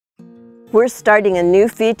We're starting a new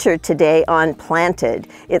feature today on Planted.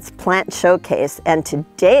 It's Plant Showcase, and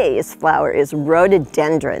today's flower is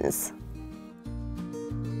Rhododendrons.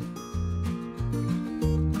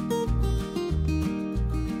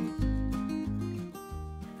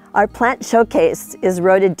 Our Plant Showcase is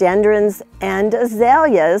rhododendrons and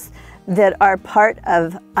azaleas that are part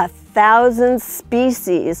of 1,000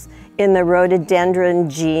 species in the rhododendron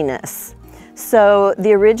genus. So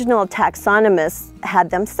the original taxonomists had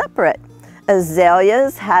them separate.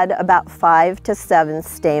 Azaleas had about 5 to 7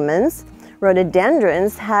 stamens.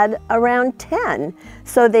 Rhododendrons had around 10.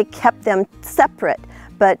 So they kept them separate,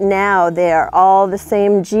 but now they are all the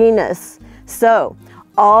same genus. So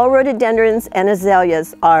all rhododendrons and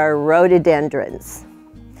azaleas are rhododendrons.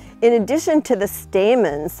 In addition to the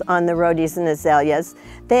stamens on the rhodies and azaleas,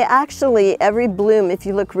 they actually, every bloom, if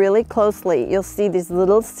you look really closely, you'll see these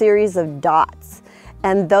little series of dots.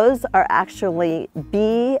 And those are actually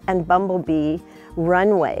bee and bumblebee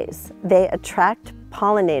runways. They attract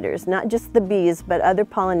pollinators, not just the bees, but other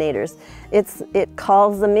pollinators. It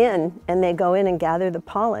calls them in, and they go in and gather the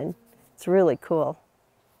pollen. It's really cool.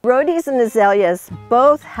 Rhodies and azaleas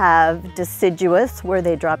both have deciduous, where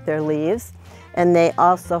they drop their leaves, and they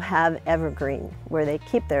also have evergreen, where they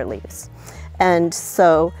keep their leaves. And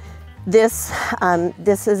so this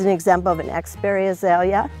is an example of an X-berry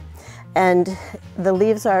azalea, and the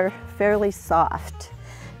leaves are fairly soft,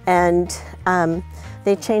 and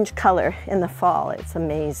they change color in the fall. It's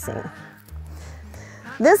amazing.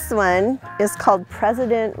 This one is called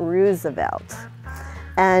President Roosevelt.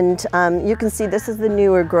 And you can see this is the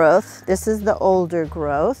newer growth, this is the older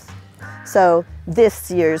growth. So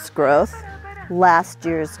this year's growth, last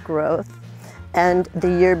year's growth, and the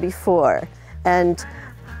year before. And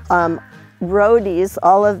rhodies,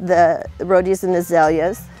 all of the rhodies and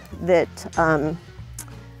azaleas that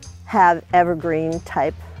have evergreen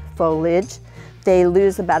type foliage, they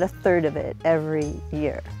lose about 1/3 of it every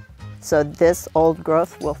year. So this old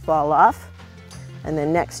growth will fall off, and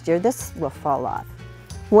then next year this will fall off.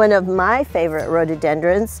 One of my favorite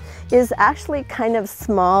rhododendrons is actually kind of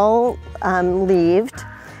small leaved,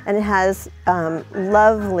 and it has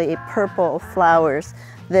lovely purple flowers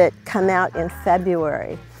that come out in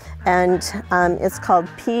February. And it's called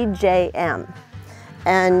PJM.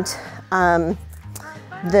 And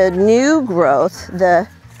the new growth, the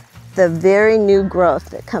very new growth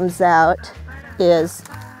that comes out is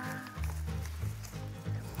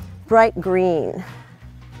bright green.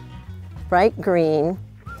 Bright green.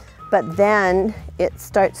 But then it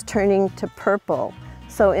starts turning to purple.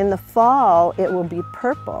 So in the fall, it will be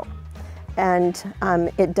purple. And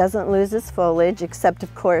it doesn't lose its foliage, except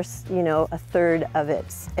of course, you know, 1/3 of it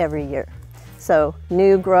every year. So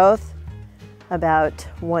new growth, about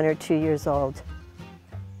 1 or 2 years old.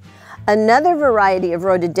 Another variety of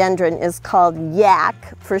rhododendron is called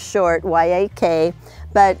yak, for short, Y-A-K,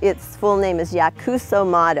 but its full name is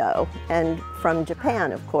Yakusomato, and from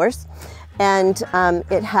Japan, of course. And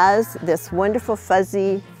it has this wonderful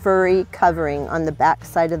fuzzy, furry covering on the back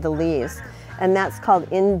side of the leaves, and that's called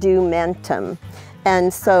indumentum.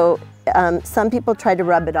 And so some people try to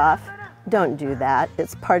rub it off. Don't do that.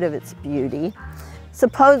 It's part of its beauty.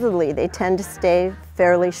 Supposedly, they tend to stay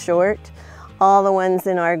fairly short. All the ones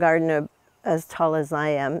in our garden are as tall as I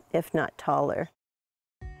am, if not taller.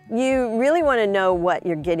 You really want to know what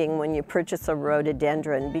you're getting when you purchase a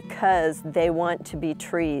rhododendron, because they want to be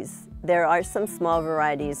trees. There are some small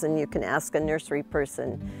varieties, and you can ask a nursery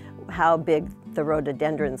person how big the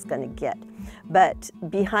rhododendron's going to get. But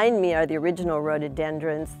behind me are the original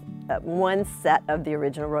rhododendrons, one set of the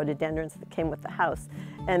original rhododendrons that came with the house.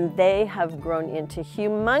 And they have grown into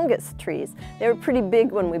humongous trees. They were pretty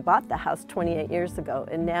big when we bought the house 28 years ago,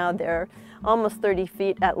 and now they're almost 30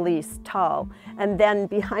 feet at least tall. And then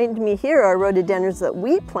behind me here are rhododendrons that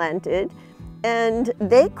we planted, and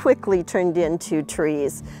they quickly turned into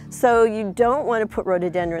trees. So you don't want to put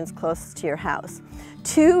rhododendrons close to your house.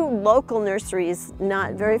 2 local nurseries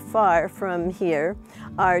not very far from here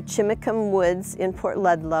are Chimicum Woods in Port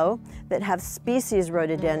Ludlow that have species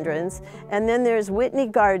rhododendrons, and then there's Whitney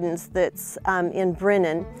Gardens that's in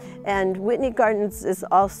Brennan, and Whitney Gardens is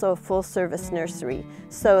also a full-service nursery.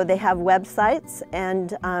 So they have websites,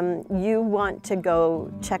 and you want to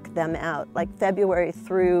go check them out, like February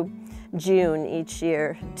through June each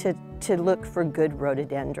year, to look for good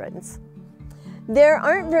rhododendrons. There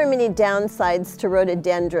aren't very many downsides to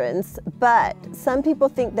rhododendrons, but some people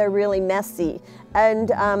think they're really messy,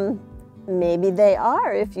 and maybe they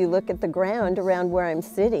are if you look at the ground around where I'm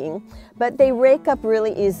sitting, but they rake up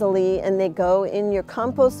really easily, and they go in your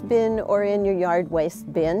compost bin or in your yard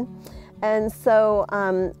waste bin. And so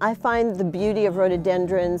I find the beauty of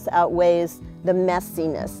rhododendrons outweighs the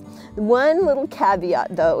messiness. One little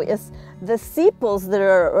caveat though is the sepals that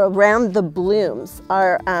are around the blooms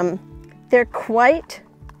are, they're quite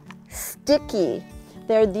sticky.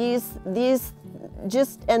 They're these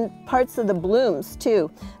just, and parts of the blooms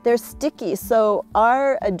too, they're sticky. So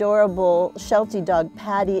our adorable Sheltie dog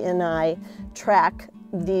Patty and I track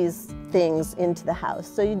these things into the house.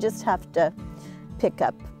 So you just have to pick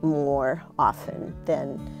up more often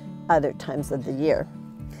than other times of the year.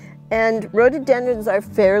 And rhododendrons are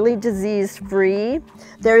fairly disease-free.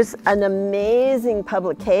 There's an amazing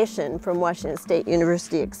publication from Washington State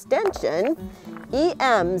University Extension,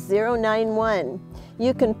 EM091.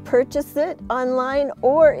 You can purchase it online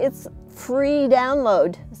or it's free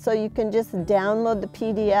download. So you can just download the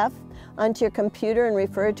PDF onto your computer and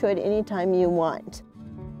refer to it anytime you want.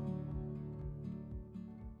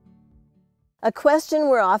 A question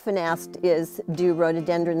we're often asked is, do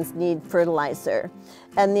rhododendrons need fertilizer?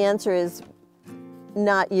 And the answer is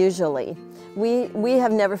not usually. We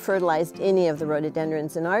have never fertilized any of the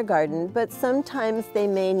rhododendrons in our garden, but sometimes they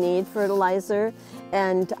may need fertilizer,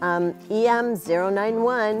 and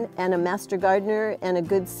EM091 and a master gardener and a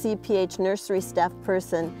good CPH nursery staff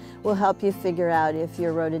person will help you figure out if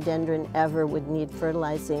your rhododendron ever would need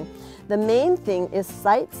fertilizing. The main thing is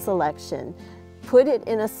site selection. Put it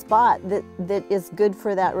in a spot that is good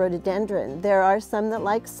for that rhododendron. There are some that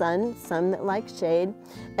like sun, some that like shade,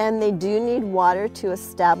 and they do need water to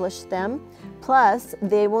establish them. Plus,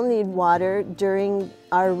 they will need water during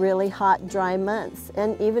our really hot, dry months,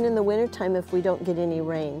 and even in the wintertime if we don't get any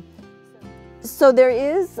rain. So there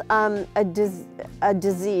is a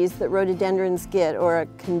disease that rhododendrons get, or a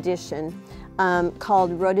condition,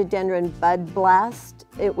 called rhododendron bud blast.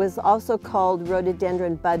 It was also called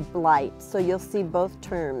rhododendron bud blight, so you'll see both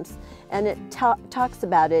terms. And it talks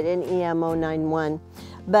about it in EM091.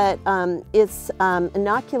 But it's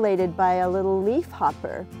inoculated by a little leaf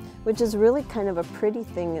hopper, which is really kind of a pretty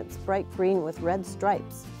thing. It's bright green with red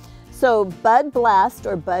stripes. So bud blast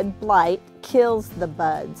or bud blight kills the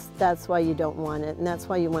buds. That's why you don't want it, and that's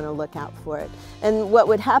why you want to look out for it. And what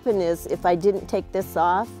would happen is, if I didn't take this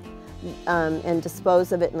off and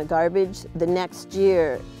dispose of it in the garbage, the next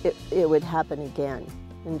year it would happen again,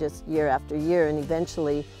 and just year after year, and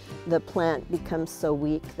eventually the plant becomes so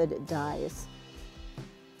weak that it dies.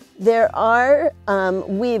 There are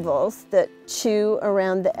weevils that chew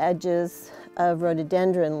around the edges of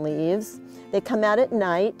rhododendron leaves. They come out at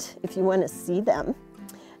night if you want to see them,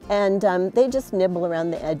 and they just nibble around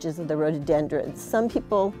the edges of the rhododendrons. Some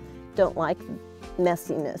people don't like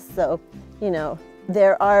messiness, so you know,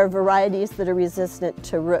 there are varieties that are resistant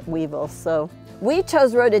to root weevils. So we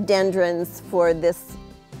chose rhododendrons for this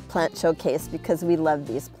plant showcase because we love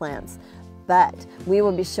these plants. But we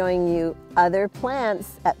will be showing you other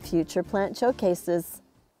plants at future plant showcases.